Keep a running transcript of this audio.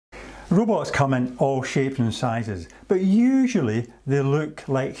Robots come in all shapes and sizes, but usually they look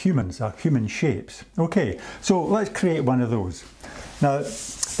like humans, or human shapes. Okay, so let's create one of those. Now,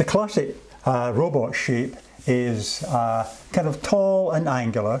 the classic robot shape is kind of tall and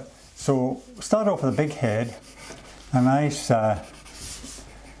angular. So start off with a big head, a nice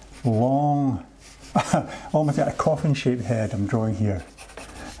long, almost like a coffin-shaped head I'm drawing here.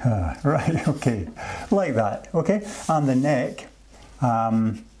 Right, okay, like that, okay? And the neck,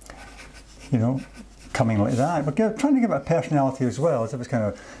 you know, coming like that. But trying to give it a personality as well, as if it's kind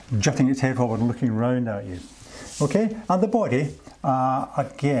of jutting its head forward and looking round at you. Okay, and the body,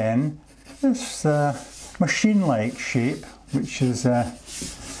 again, this machine-like shape, which is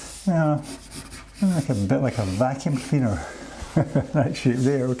you know, like a bit like a vacuum cleaner. That shape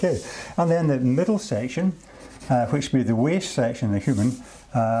there, okay. And then the middle section, which would be the waist section of the human,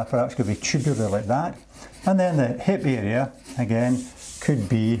 perhaps could be tubular like that. And then the hip area, again, could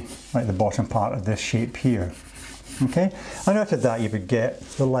be like the bottom part of this shape here. Okay, and after that you would get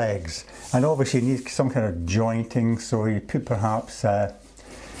the legs, and obviously you need some kind of jointing, so you put perhaps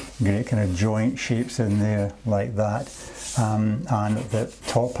great kind of joint shapes in there like that, and the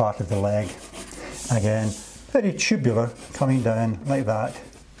top part of the leg, again, very tubular, coming down like that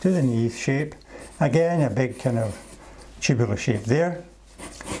to the knee shape. Again, a big kind of tubular shape there,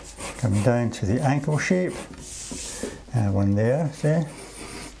 coming down to the ankle shape. One there, see,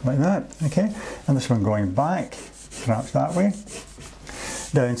 like that, okay, and this one going back, perhaps that way,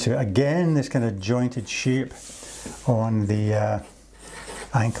 down to, again, this kind of jointed shape on the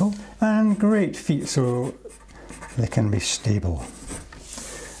ankle, and great feet, so they can be stable.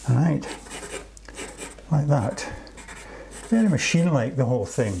 All right, like that. Very machine-like, the whole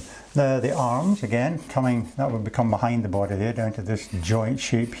thing. Now the arms, again, coming, that would become behind the body there, down to this joint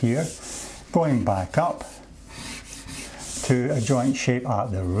shape here, going back up to a joint shape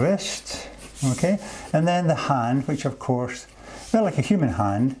at the wrist, okay, and then the hand, which of course, well, like a human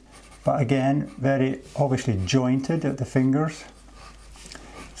hand, but again, very obviously jointed at the fingers,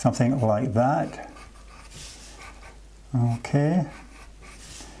 something like that, okay,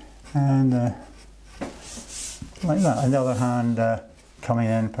 and like that. And the other hand coming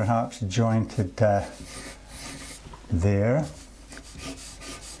in, perhaps jointed there,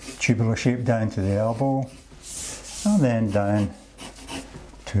 tubular shape down to the elbow, and then down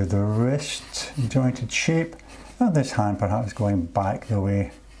to the wrist, jointed shape, and this hand perhaps going back the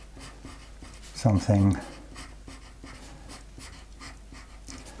way, something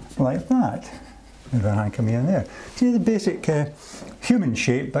like that. The other hand coming in there. See the basic human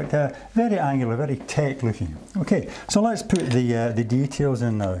shape, but very angular, very tech looking. Okay, so let's put the details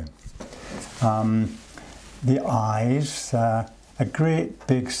in now. The eyes, a great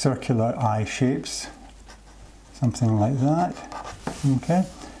big circular eye shapes, something like that. Okay,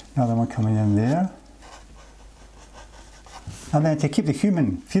 another one coming in there. And then to keep the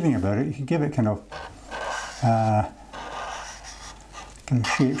human feeling about it, you can give it kind of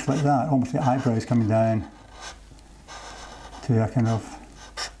shapes like that, almost the eyebrows coming down to a kind of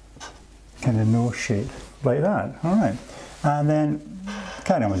nose shape like that. All right, and then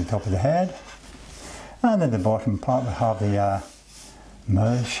carry on with the top of the head, and then the bottom part will have the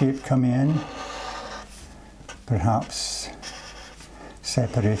mouth shape coming in, perhaps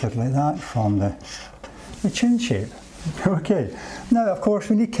separated like that from the chin shape. Okay, now of course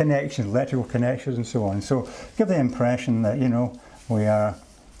we need connections, electrical connections and so on, so give the impression that, you know, we are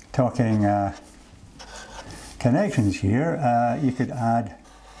talking connections here. You could add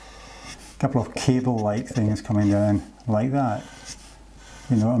a couple of cable-like things coming down like that,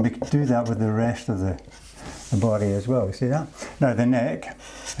 you know, and we could do that with the rest of the body as well. You see that? Now the neck,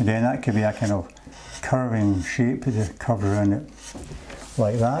 again, that could be a kind of curving shape, just curve around it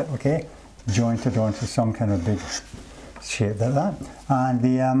like that, okay, jointed onto some kind of big shape like that, and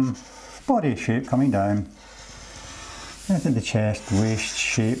the body shape coming down into the chest, waist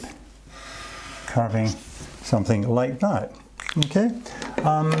shape, curving, something like that. Okay,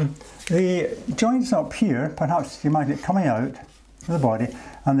 the joints up here, perhaps you might get coming out of the body,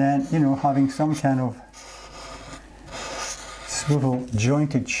 and then, you know, having some kind of swivel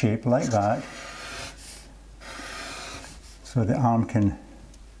jointed shape like that, so the arm can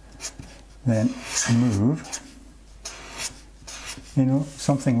then move, you know,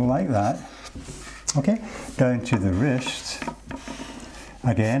 something like that. Okay, down to the wrist,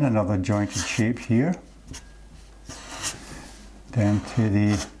 again another jointed shape here, down to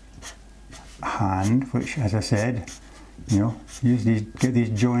the hand, which, as I said, you know, get these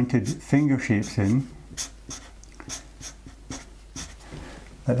jointed finger shapes in,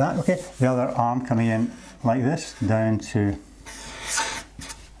 like that. Okay, the other arm coming in like this, down to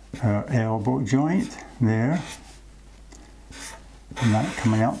our elbow joint there, and that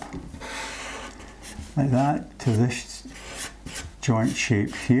coming up like that to this joint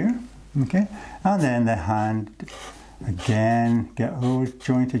shape here, okay, and then the hand again, get those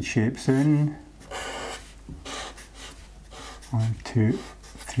jointed shapes in, 1, 2,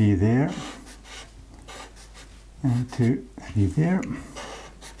 3 there, 1, 2, 3 there,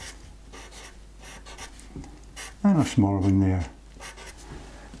 and a smaller one there.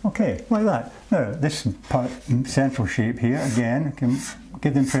 Okay, like that. Now this part, central shape here, again, can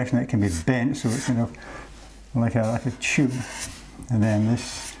give the impression that it can be bent, so it's kind of like a tube. And then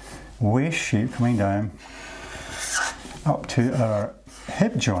this waist shape coming down up to our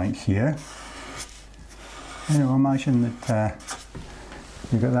hip joint here. You know, imagine that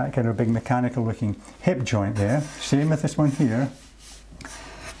you've got that kind of big mechanical looking hip joint there. Same with this one here.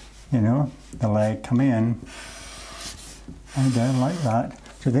 You know, the leg come in and down like that.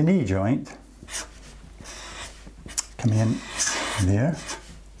 So the knee joint come in there.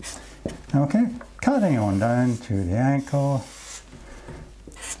 Okay, carrying on down to the ankle,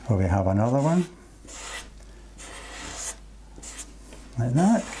 where we have another one, like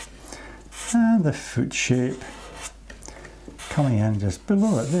that, and the foot shape coming in just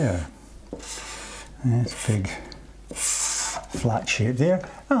below it there. And it's big flat shape there,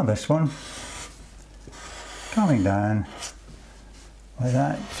 and this one coming down like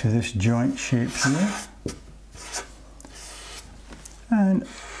that to this joint shape here, and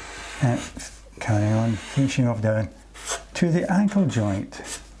carrying on, finishing off down to the ankle joint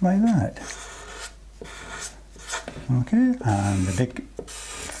like that. Okay, and the big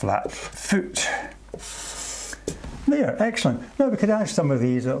flat foot. There, excellent. Now we could add some of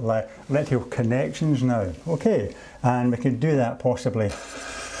these little connections now. Okay, and we could do that possibly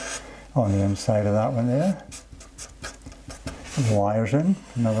on the inside of that one there. Wires in,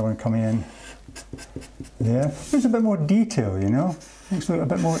 another one coming in there. There's a bit more detail, you know, makes it look a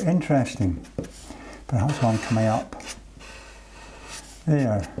bit more interesting. Perhaps one coming up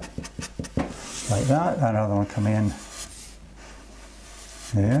there, like that, another one coming in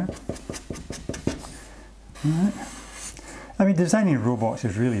there. Right. I mean, designing robots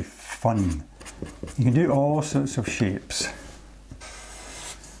is really fun. You can do all sorts of shapes.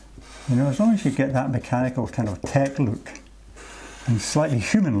 You know, as long as you get that mechanical kind of tech look and slightly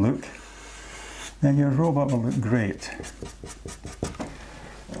human look, then your robot will look great.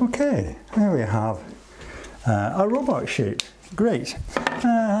 Okay, there we have a robot shape. Great.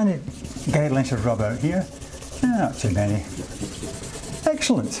 I need guidelines to rub out here. Not too many.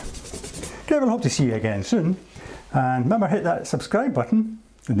 Excellent. Okay, we'll hope to see you again soon. And remember, hit that subscribe button.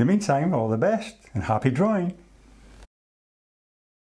 In the meantime, all the best and happy drawing.